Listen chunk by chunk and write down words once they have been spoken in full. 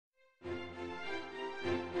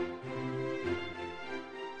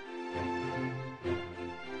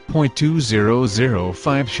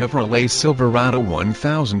Centerpoint Chevrolet Silverado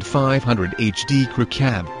 1500HD Crew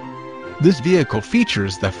Cab. This vehicle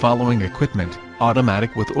features the following equipment: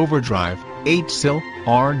 automatic with overdrive, 8-sill,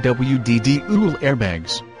 RWD dual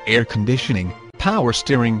airbags, air conditioning, power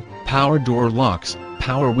steering, power door locks,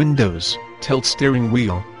 power windows, tilt steering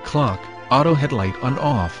wheel, clock, auto headlight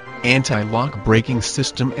on-off, anti-lock braking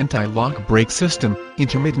system, anti-lock brake system,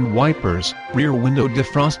 intermittent wipers, rear window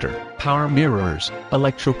defroster, power mirrors,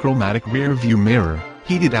 electrochromatic rear view mirror,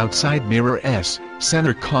 heated outside mirror S,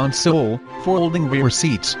 center console, folding rear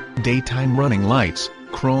seats, daytime running lights,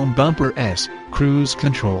 chrome bumper S, cruise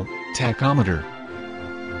control, tachometer,